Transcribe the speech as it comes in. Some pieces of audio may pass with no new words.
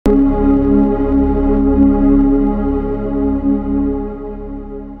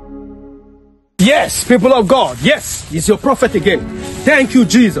Yes, people of God. Yes, it's your prophet again. Thank you,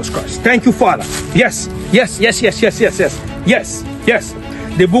 Jesus Christ. Thank you, Father. Yes.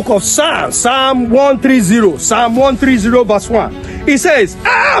 The book of Psalm 130, Psalm 130 verse 1. It says,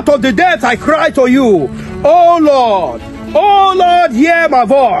 out of the depth I cry to you, O Lord, hear my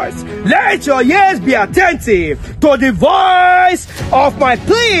voice. Let your ears be attentive to the voice of my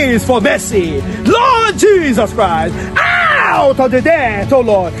pleas for mercy. Lord Jesus Christ, out of the depth, O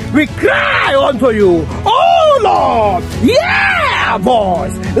Lord, we cry unto you. O Lord, hear our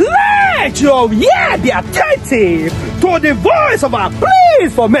voice. Let your ear be attentive to the voice of our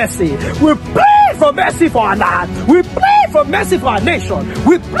pleas for mercy. We pray for mercy for our land. We pray for mercy for our nation.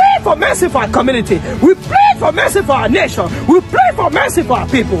 We pray for mercy for our community. We pray for mercy for our nation. We pray for mercy for our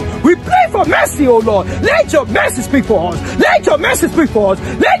people. We pray for mercy, O Lord. Let your mercy speak for us. Let your mercy speak for us.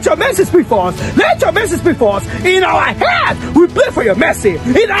 Let your mercy speak for us. Let your mercy speak for us. In our head, we pray for your mercy.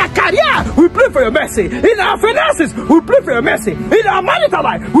 In our career, we pray for your mercy. In our finances, we pray for your mercy. In our marital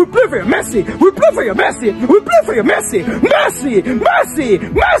life, we pray for your mercy. We pray for your mercy. We pray for your mercy. Mercy, mercy,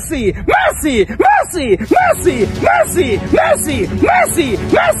 mercy, mercy, mercy, mercy, mercy, mercy, mercy,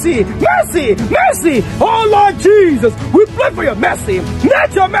 mercy, mercy, mercy. Oh Lord Jesus, we pray for your mercy.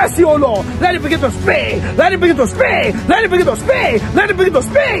 Let your mercy, oh Lord, let it begin to speak. Let it begin to speak. Let it begin to speak. Let it begin to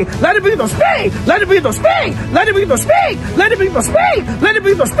speak. Let it begin to speak. Let it begin to speak. Let it begin to speak. Let it begin to speak. Let it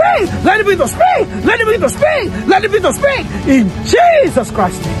begin to speak. Let it begin to speak. Let it begin to speak. Let it begin to speak. In Jesus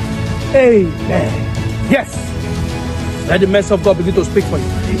Christ's name. Amen. Yes. Let the mercy of God begin to speak for you.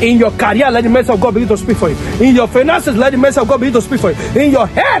 In your career, let the mercy of God begin to speak for you. In your finances, let the mercy of God begin to speak for you. In your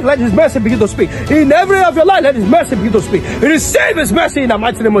head, let His mercy begin to speak. In every area of your life, let His mercy begin to speak. Receive His mercy in the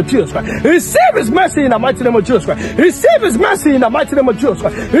mighty name of Jesus Christ. Receive His mercy in the mighty name of Jesus Christ. Receive His mercy in the mighty name of Jesus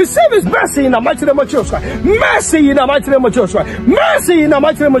Christ. Receive His mercy in the mighty name of Jesus Christ. Mercy in the mighty name of Jesus Christ. Mercy in the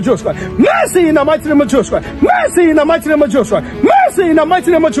mighty name of Jesus Christ. Mercy in the mighty name of Jesus Christ. Mercy in the mighty name of Jesus Christ. Mercy in the mighty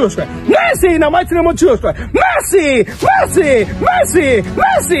name of Jesus Christ. Mercy in the mighty name of Jesus Christ. Mercy, mercy, mercy,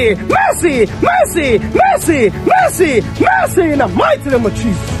 mercy, mercy, mercy, mercy, mercy, mercy in the mighty name of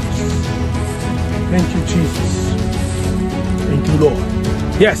Jesus. Thank you, Jesus. Thank you, Lord.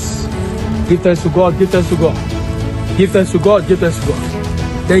 Yes. Give thanks to God. Give thanks to God. Give thanks to God. Give thanks to God.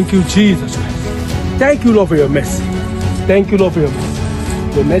 Thank you, Jesus Christ. Thank you, Lord, for your mercy. Thank you, Lord, for your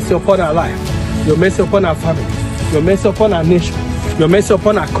mercy. Your mercy upon our life. Your mercy upon our family. Your mercy upon our nation. Your mercy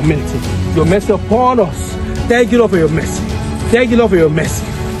upon our community. Your mercy upon us. Thank you, Lord, for your mercy. Thank you, Lord, for your mercy.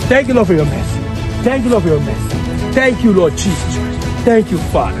 Thank you, Lord, for your mercy. Thank you, Lord, for your mercy. Thank you, Lord Jesus Christ. Thank you,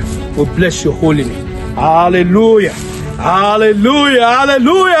 Father. We bless your holy name. Hallelujah. Hallelujah.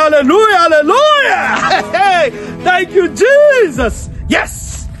 Hallelujah. Hallelujah. Hallelujah. Hey, thank you, Jesus.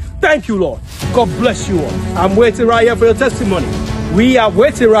 Yes. Thank you, Lord. God bless you all. I'm waiting right here for your testimony. We are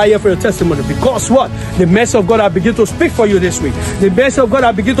waiting right here for your testimony, because what? The mercy of God will begin to speak for you this week. The mercy of God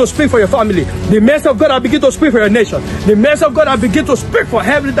will begin to speak for your family. The mercy of God will begin to speak for your nation. The mercy of God will begin to speak for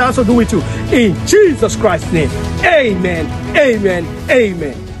everything that has to do with you. In Jesus Christ's name. Amen. Amen.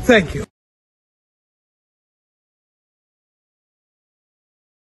 Amen. Thank you.